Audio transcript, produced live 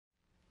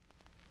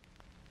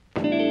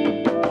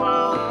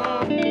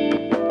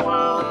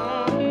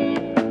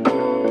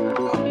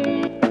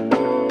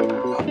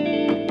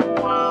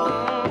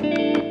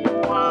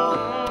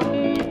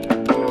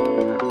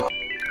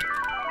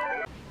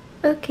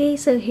Okay,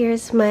 so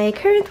here's my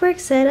current work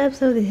setup.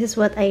 So this is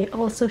what I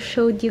also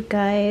showed you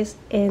guys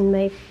in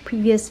my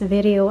previous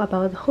video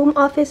about home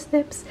office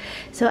tips.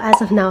 So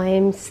as of now,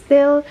 I'm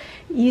still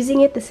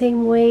using it the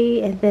same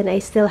way, and then I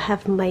still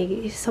have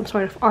my some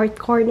sort of art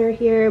corner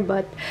here,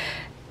 but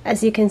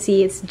as you can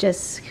see, it's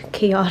just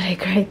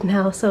chaotic right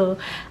now. So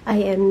I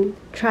am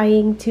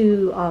trying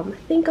to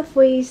think of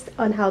ways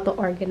on how to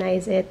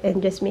organize it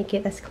and just make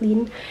it as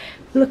clean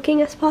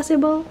looking as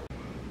possible.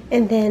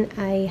 And then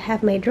I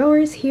have my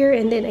drawers here,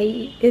 and then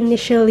I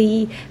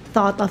initially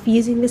thought of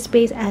using this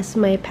space as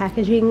my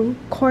packaging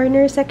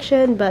corner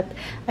section, but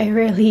I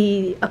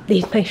rarely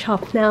update my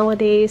shop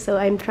nowadays, so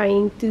I'm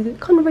trying to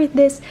convert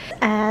this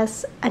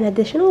as an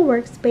additional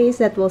workspace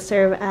that will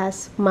serve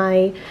as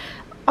my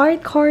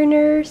art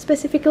corner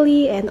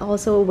specifically, and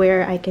also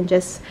where I can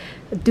just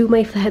do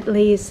my flat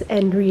lays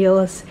and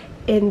reels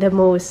in the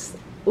most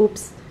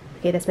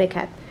that's my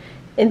cat,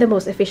 in the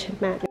most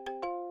efficient manner.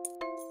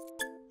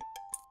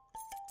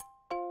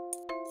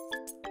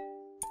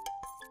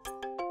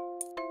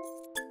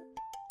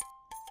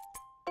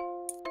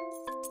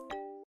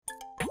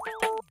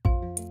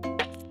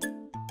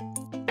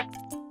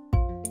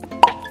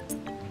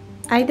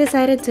 I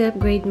decided to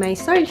upgrade my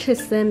storage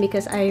system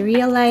because I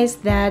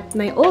realized that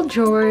my old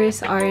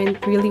drawers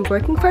aren't really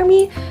working for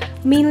me,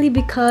 mainly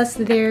because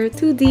they're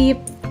too deep,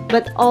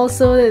 but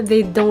also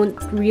they don't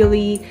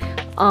really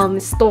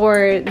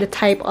store the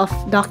type of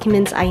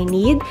documents I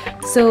need.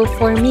 So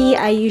for me,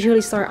 I usually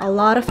store a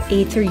lot of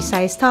A3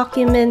 size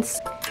documents.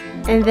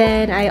 And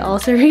then I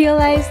also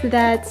realized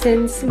that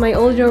since my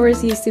old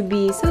drawers used to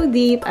be so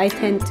deep, I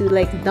tend to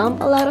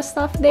dump a lot of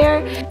stuff there.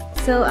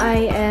 So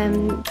I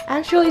am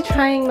actually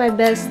trying my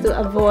best to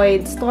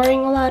avoid storing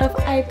a lot of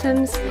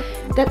items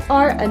that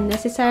are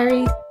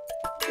unnecessary.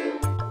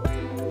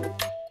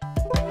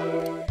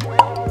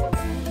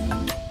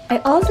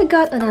 I also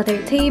got another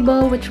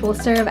table which will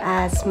serve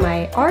as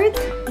my art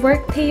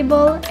work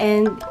table,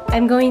 and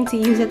I'm going to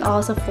use it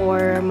also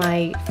for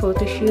my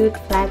photo shoot,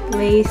 flat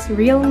lace,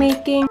 reel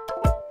making.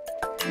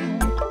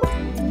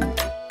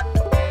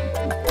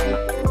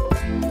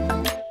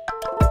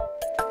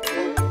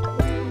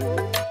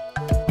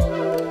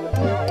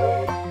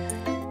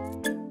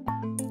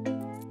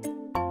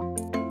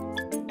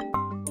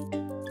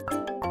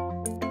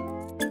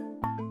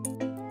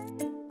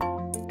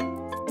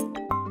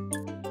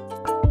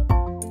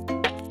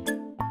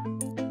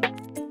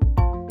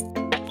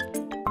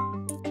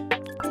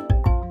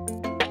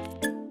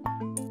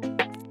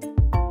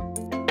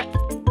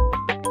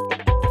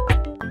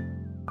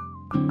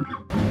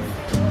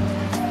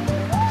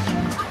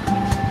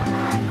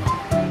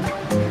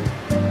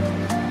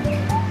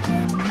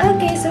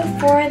 Okay, so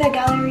for the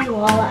gallery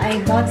wall,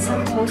 I bought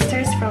some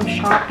posters from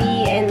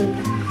Shopee and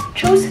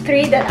chose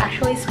 3 that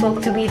actually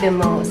spoke to me the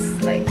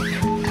most. Okay,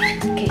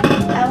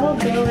 I will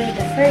go with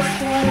the first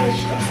one,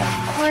 which is, of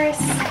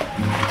course,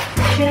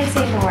 should I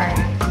say more?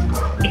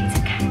 It's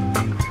a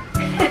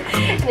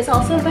cat. It's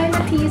also by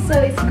Matisse, so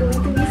it's going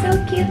to be so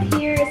cute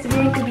here. It's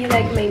going to be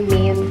like my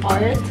main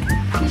art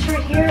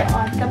featured here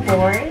on the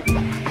board.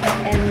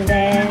 And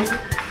then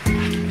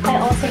I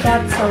also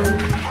got some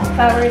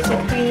flowers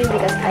with green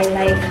because I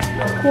like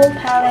cool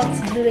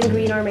palettes. Blue and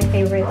green are my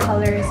favorite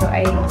colors, so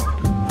I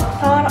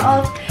thought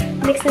of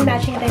mix and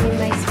matching them in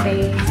my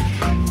space.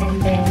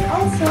 And then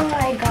also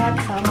I got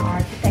some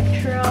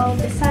architectural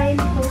design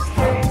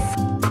posters.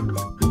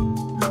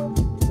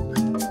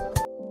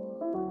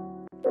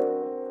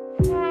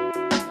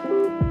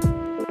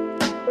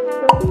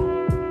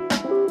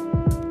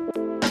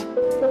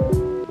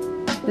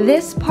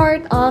 This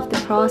part of the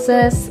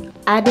process,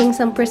 adding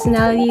some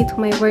personality to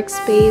my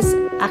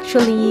workspace,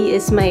 actually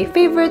is my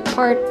favorite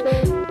part,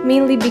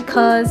 mainly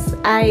because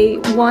I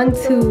want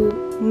to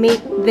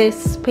make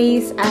this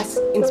space as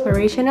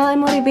inspirational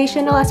and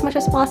motivational as much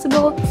as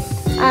possible.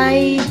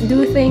 I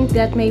do think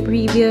that my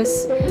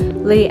previous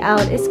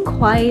layout is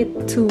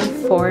quite too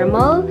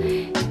formal,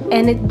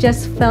 and it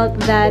just felt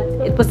that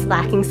it was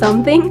lacking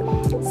something.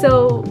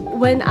 So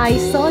when I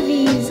saw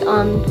these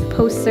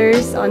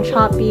posters on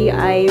Shopee,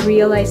 I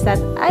realized that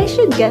I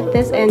should get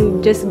this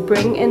and just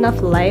bring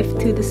enough life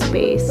to the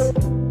space.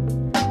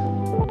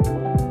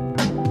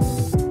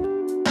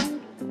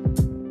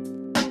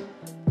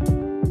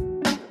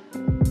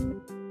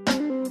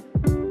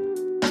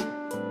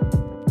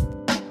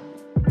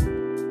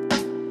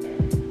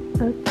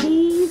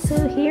 Okay,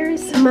 so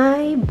here's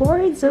my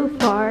board so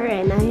far,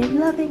 and I am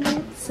loving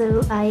it.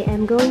 So I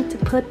am going to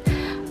put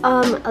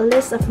a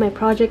list of my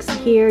projects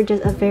here,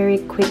 just a very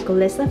quick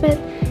list of it.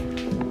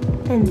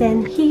 And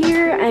then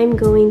here I'm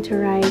going to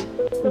write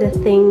the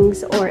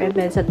things or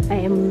events that I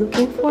am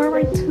looking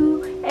forward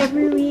to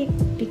every week,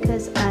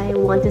 because I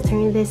want to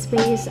turn this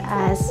space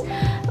as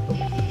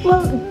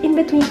well in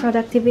between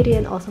productivity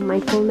and also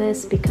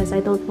mindfulness, because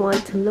I don't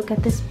want to look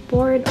at this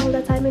board all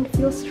the time and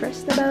feel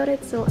stressed about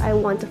it. So I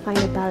want to find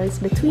a balance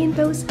between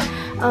those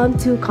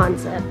two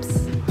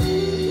concepts.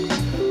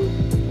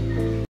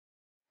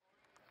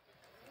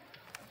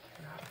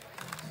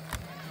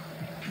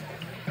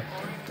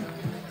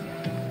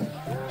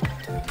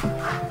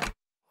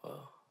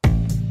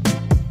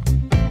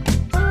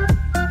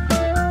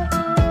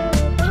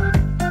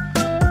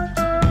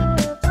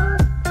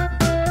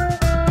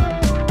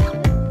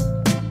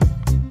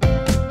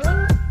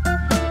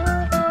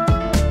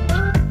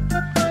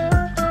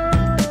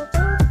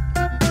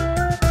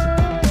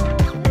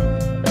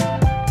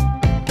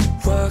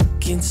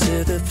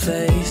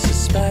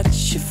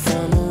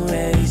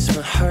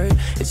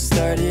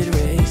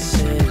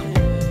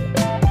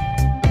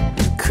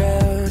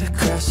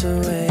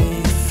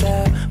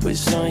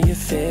 pictures on your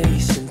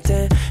face and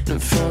denim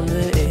from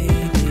the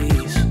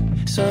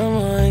 80s.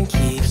 Someone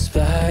keeps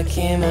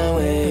blocking my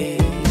way.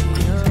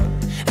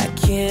 I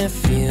can't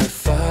feel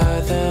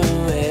farther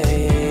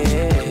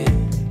away.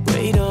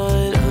 Wait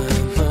on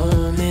a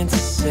moment to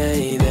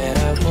say that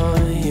I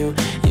want you.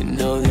 You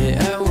know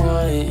that I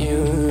want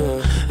you.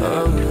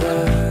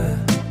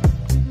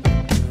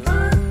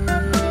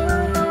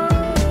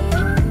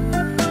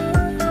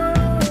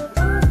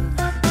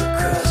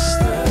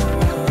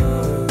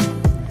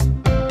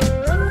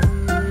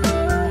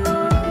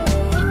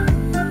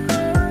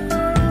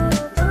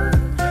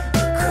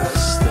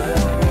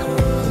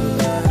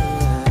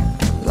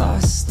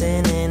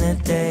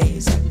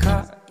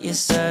 Your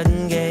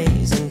sudden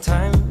gaze and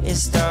time, it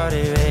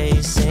started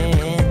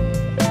racing.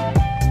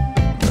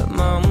 But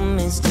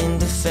moments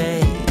tend to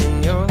fade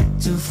and you're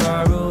too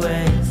far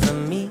away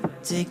from me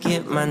to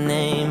get my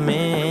name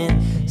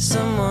in.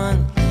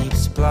 Someone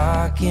keeps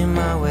blocking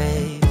my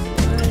way.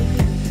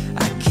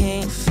 I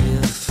can't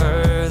feel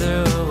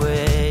further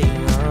away.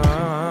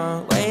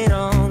 Wait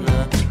on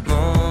a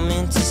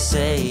moment to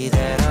say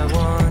that I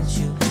want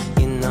you.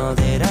 You know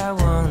that I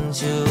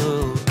want you.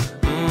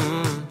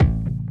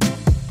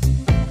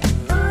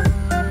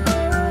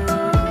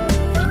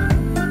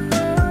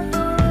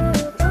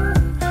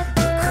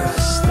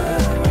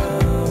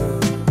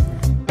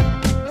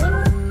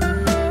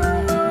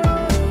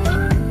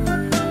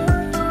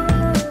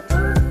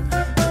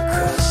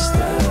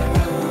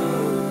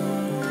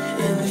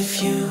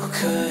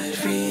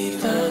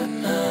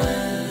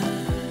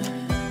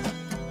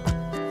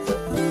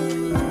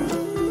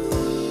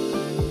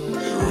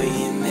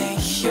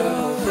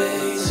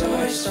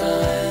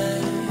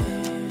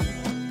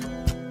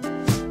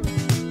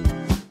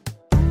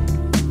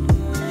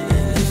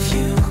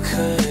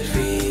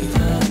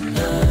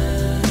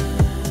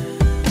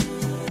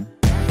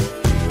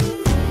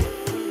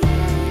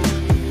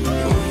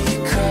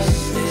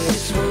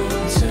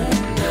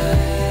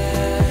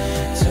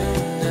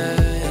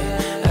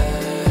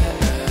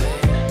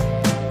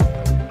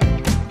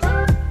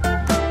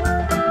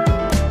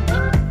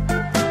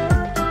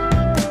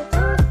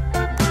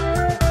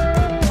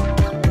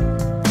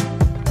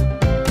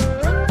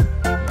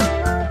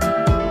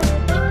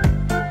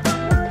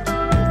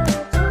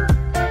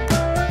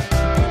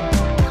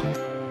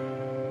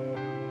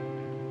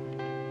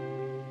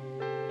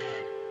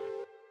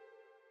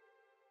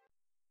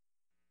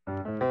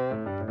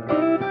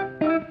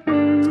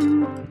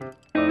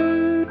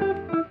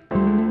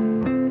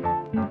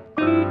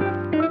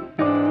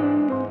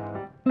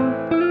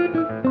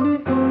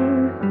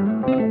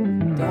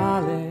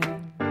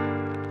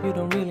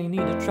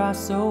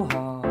 So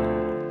hard.